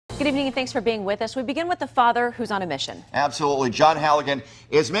Good evening and thanks for being with us. We begin with the father who's on a mission. Absolutely. John Halligan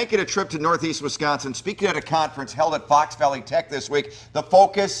is making a trip to Northeast Wisconsin, speaking at a conference held at Fox Valley Tech this week. The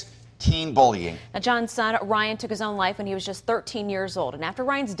focus, teen bullying. Now, John's son, Ryan, took his own life when he was just 13 years old. And after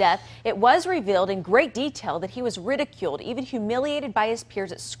Ryan's death, it was revealed in great detail that he was ridiculed, even humiliated by his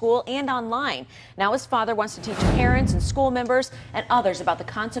peers at school and online. Now his father wants to teach parents and school members and others about the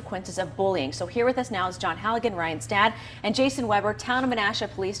consequences of bullying. So here with us now is John Halligan, Ryan's dad, and Jason Weber, Town of Menasha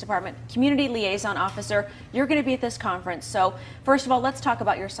Police Department Community Liaison Officer. You're going to be at this conference. So first of all, let's talk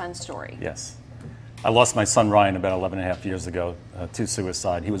about your son's story. Yes. I lost my son Ryan about 11 and a half years ago to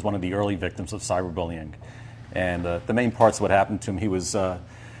suicide. He was one of the early victims of cyberbullying. And the main parts of what happened to him, he was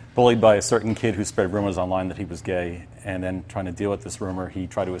bullied by a certain kid who spread rumors online that he was gay. And then trying to deal with this rumor, he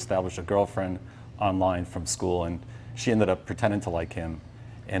tried to establish a girlfriend online from school. And she ended up pretending to like him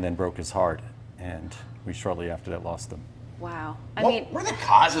and then broke his heart. And we shortly after that lost him. Wow. What are the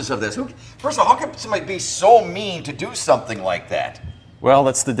causes of this? First of all, how can somebody be so mean to do something like that? Well,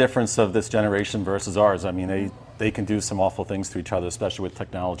 that's the difference of this generation versus ours. I mean, they can do some awful things to each other, especially with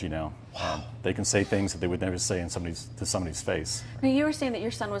technology now. Wow. They can say things that they would never say to somebody's face. Now, you were saying that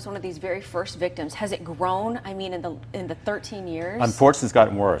your son was one of these very first victims. Has it grown, I mean, in the 13 years? Unfortunately, it's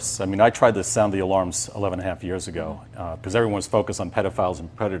gotten worse. I mean, I tried to sound the alarms 11 and a half years ago because everyone was focused on pedophiles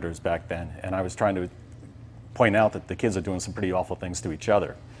and predators back then. And I was trying to point out that the kids are doing some pretty awful things to each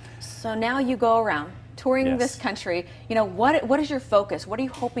other. So now you go around touring Yes. this country. You know, what is your focus? What are you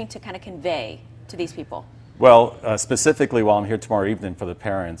hoping to kind of convey to these people? Well, specifically while I'm here tomorrow evening for the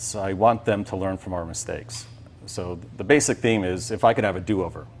parents, I want them to learn from our mistakes. So the basic theme is, if I could have a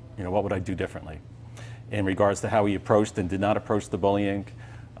do-over, you know, what would I do differently? In regards to how he approached and did not approach the bullying,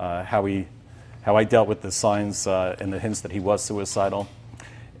 how I dealt with the signs and the hints that he was suicidal,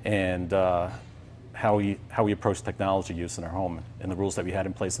 and how we approached technology use in our home and the rules that we had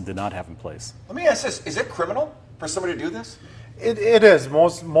in place and did not have in place. Let me ask this, is it criminal for somebody to do this? It is.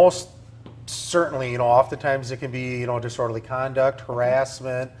 Most certainly, you know, oftentimes it can be, you know, disorderly conduct,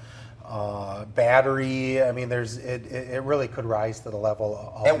 harassment, battery. I mean, it really could rise to the level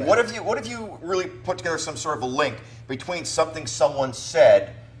of And what if you really put together some sort of a link between something someone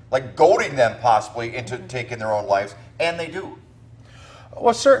said, like goading them possibly into taking their own lives, and they do?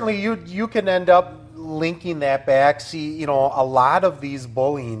 Well, certainly you can end up linking that back. See, you know, a lot of these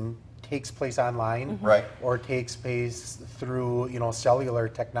bullying takes place online, right, or takes place through, you know, cellular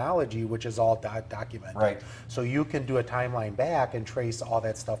technology, which is all documented. Right. So you can do a timeline back and trace all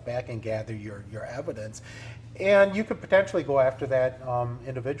that stuff back and gather your evidence. And you could potentially go after that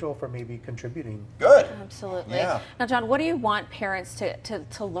individual for maybe contributing. Good. Absolutely. Yeah. Now, John, what do you want parents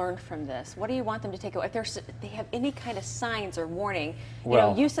to learn from this? What do you want them to take away? If they have any kind of signs or warning, you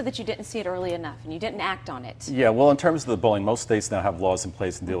know, you said that you didn't see it early enough and you didn't act on it. Yeah, well, in terms of the bullying, most states now have laws in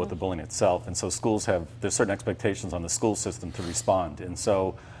place to deal with the bullying itself, and so schools there's certain expectations on the school system to respond. And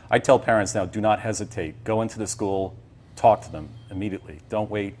so I tell parents now, do not hesitate. Go into the school, talk to them immediately. Don't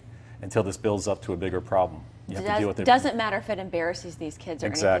wait until this builds up to a bigger problem. You have to deal with it. Doesn't matter if it embarrasses these kids or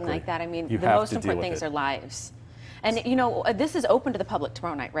anything like that. I mean, the most important things are lives. And, you know, this is open to the public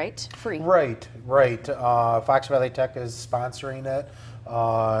tomorrow night, right? Free. Right. Fox Valley Tech is sponsoring it.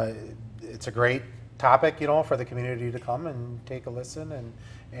 It's a great topic, you know, for the community to come and take a listen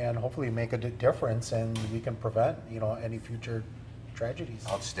and hopefully make a difference, and we can prevent, you know, any future tragedies.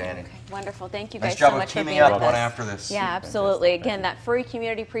 Outstanding. Okay, wonderful. Thank you Nice guys job so of much for teaming being up with one us. after this. Yeah, absolutely. Again, that free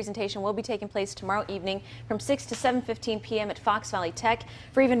community presentation will be taking place tomorrow evening from 6 to 7:15 p.m. at Fox Valley Tech.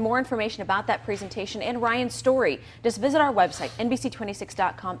 For even more information about that presentation and Ryan's story, just visit our website,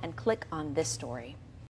 NBC26.com, and click on this story.